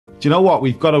Do you know what?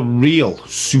 We've got a real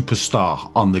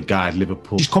superstar on the guide,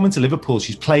 Liverpool. She's coming to Liverpool.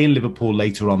 She's playing Liverpool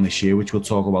later on this year, which we'll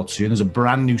talk about soon. There's a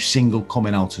brand new single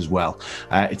coming out as well.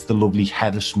 It's the lovely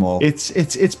Heather Small.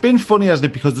 It's been funny, hasn't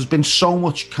it? Because there's been so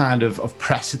much kind of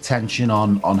press attention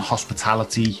on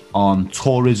hospitality, on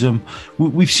tourism.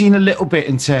 We've seen a little bit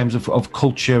in terms of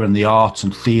culture and the arts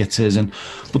and theatres,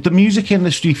 but the music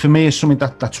industry for me is something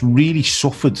that's really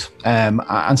suffered,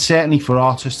 and certainly for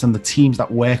artists and the teams that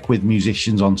work with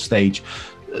musicians on stage.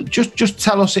 Just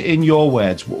tell us it in your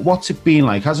words. What's it been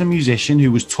like as a musician who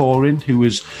was touring, who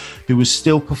was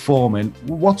still performing?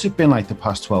 What's it been like the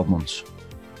past 12 months?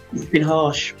 It's been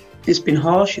harsh. It's been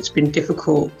harsh. It's been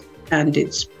difficult, and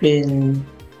it's been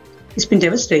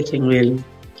devastating, really.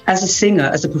 As a singer,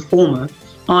 as a performer,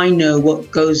 I know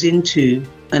what goes into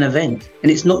an event,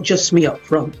 and it's not just me up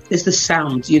front. There's the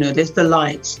sound, there's the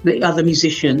lights, the other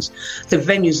musicians, the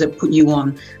venues that put you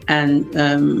on, and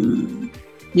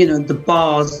the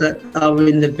bars that are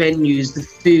in the venues, the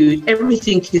food,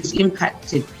 everything is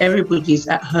impacted. Everybody's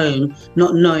at home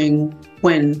not knowing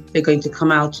when they're going to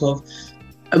come out of,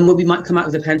 and when we might come out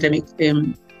of the pandemic,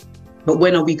 but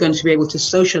when are we going to be able to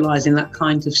socialise in that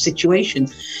kind of situation?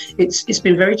 It's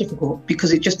been very difficult,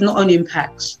 because it just not only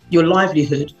impacts your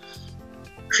livelihood.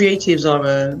 Creatives are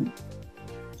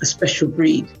a special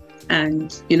breed,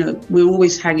 and we're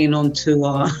always hanging on to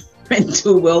our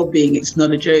mental well-being. It's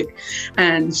not a joke.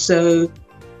 And so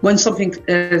when something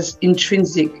as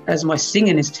intrinsic as my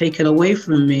singing is taken away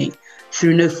from me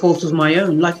through no fault of my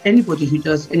own, like anybody who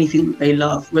does anything that they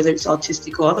love, whether it's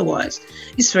artistic or otherwise,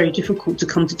 it's very difficult to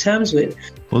come to terms with.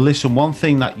 Well, listen, one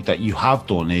thing that you have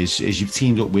done is you've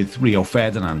teamed up with Rio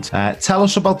Ferdinand. Tell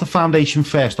us about the foundation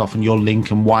first off, and your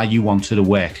link and why you wanted to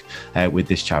work with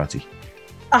this charity.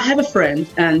 I have a friend,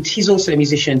 and he's also a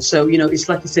musician. So, it's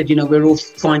like I said, we're all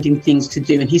finding things to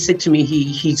do. And he said to me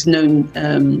he's known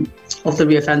of the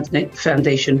Rio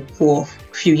Foundation for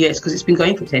a few years, because it's been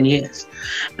going for 10 years.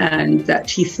 And that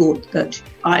he thought that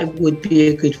I would be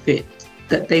a good fit,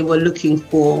 that they were looking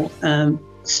for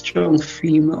strong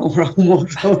female role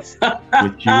models.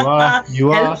 Which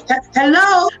you are.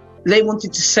 Hello. They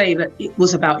wanted to say that it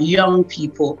was about young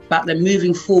people, about them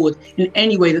moving forward in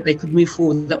any way that they could move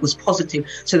forward that was positive.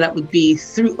 So that would be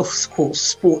through, of course,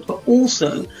 sport, but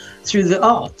also through the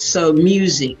arts. So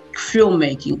music,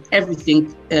 filmmaking,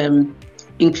 everything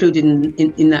included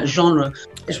in that genre.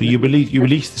 So you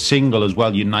released the single as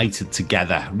well, United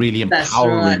Together, really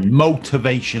empowering,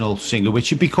 motivational single, which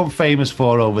you've become famous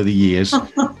for over the years.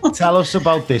 Tell us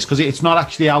about this, because it's not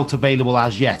actually out available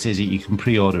as yet, is it? You can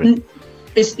pre-order it.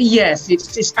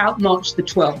 It's out March the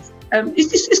 12th.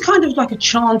 It's kind of like a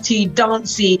chanty,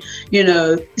 dancey,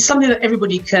 it's something that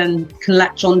everybody can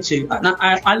latch onto.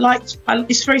 And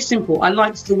it's very simple. I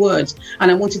liked the words,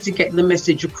 and I wanted to get the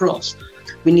message across.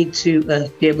 We need to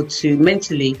be able to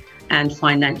mentally and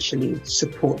financially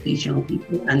support these young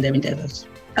people and their endeavours.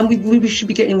 And we should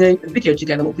be getting a video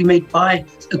together, what we made by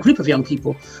a group of young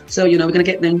people. So, we're going to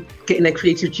get them getting their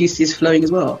creative juices flowing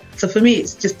as well. So for me,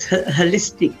 it's just a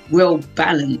holistic,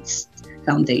 well-balanced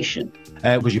foundation.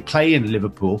 Because you play in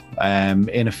Liverpool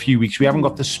in a few weeks. We haven't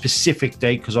got the specific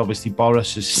date, because obviously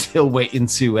Boris is still waiting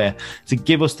to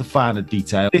give us the finer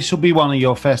detail. This will be one of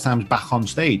your first times back on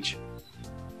stage.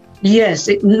 Yes,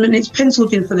 it's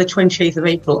penciled in for the 28th of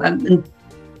April. And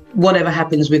whatever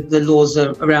happens with the laws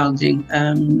surrounding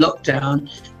lockdown,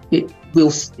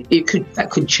 that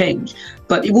could change.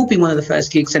 But it will be one of the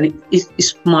first gigs, and it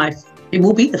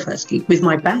will be the first gig with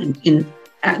my band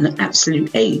at an absolute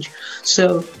age.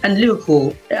 So, and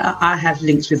Liverpool, I have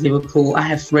links with Liverpool. I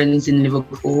have friends in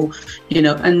Liverpool,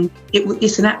 and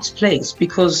it's an apt place,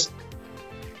 because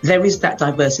there is that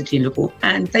diversity in Liverpool,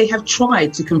 and they have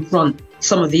tried to confront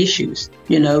some of the issues.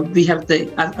 We have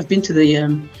I've been to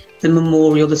the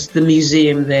memorial, the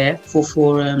museum there for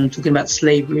talking about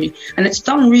slavery, and it's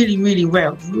done really, really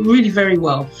well, really very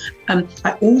well.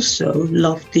 I also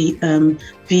love the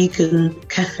vegan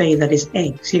cafe that is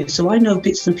eggs here, so I know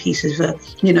bits and pieces of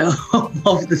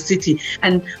the city,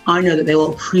 and I know that they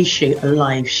will appreciate a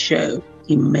live show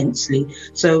immensely.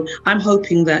 So I'm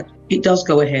hoping that it does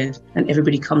go ahead and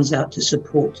everybody comes out to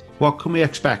support. What can we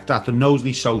expect at the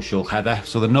Knowsley Social, Heather?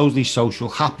 So the Knowsley Social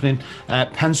happening,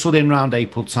 penciled in around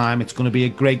April time. It's going to be a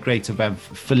great event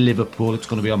for Liverpool. It's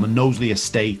going to be on the Knowsley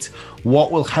estate.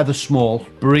 What will Heather Small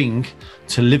bring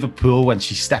to Liverpool when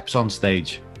she steps on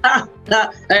stage? I'm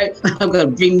going to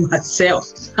bring myself.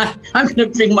 I'm going to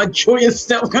bring my joyous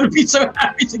self. I'm going to be so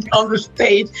happy to get on the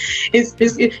stage. It's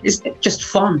just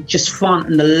fun,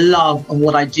 and the love of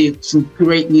what I do. Some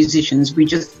great musicians. We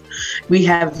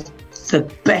have the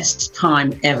best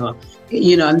time ever.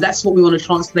 you know, and that's what we want to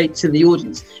translate to the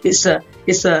audience. It's a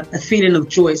feeling of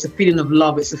joy, it's a feeling of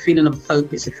love, it's a feeling of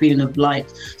hope, it's a feeling of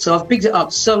light. So I've picked it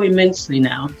up so immensely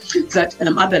now that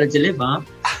I better deliver.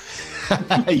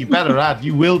 You better add.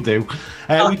 You will do.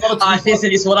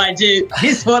 It's what I do.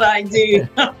 It's what I do.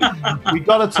 We've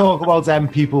got to talk about M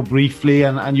People briefly,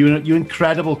 and your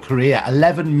incredible career.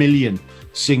 11 million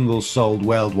singles sold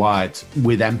worldwide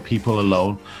with M People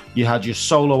alone. You had your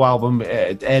solo album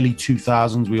early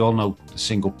 2000s. We all know the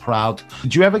single Proud.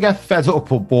 Did you ever get fed up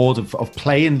or bored of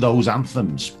playing those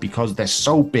anthems because they're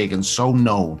so big and so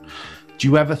known? Do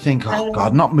you ever think, oh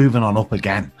God, not moving on up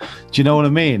again? Do you know what I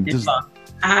mean?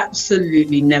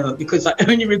 Absolutely never, because I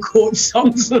only record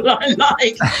songs that I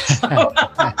like.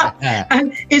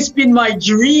 And it's been my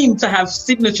dream to have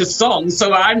signature songs.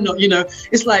 So I'm not, you know,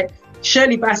 it's like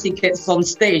Shirley Bassey gets on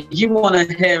stage. You want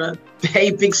to hear a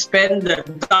Hey Big Spender,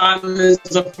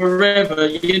 Diamonds Are Forever,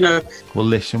 you know. Well,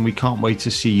 listen, we can't wait to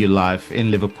see you live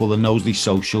in Liverpool, the Knowsley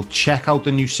Social. Check out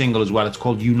the new single as well. It's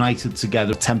called United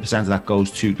Together. 10% of that goes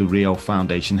to the Rio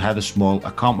Foundation. Heather Small, I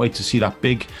can't wait to see that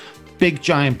big,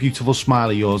 giant, beautiful smile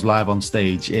of yours live on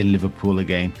stage in Liverpool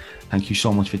again. Thank you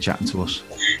so much for chatting to us.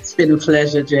 It's been a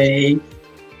pleasure, Jay.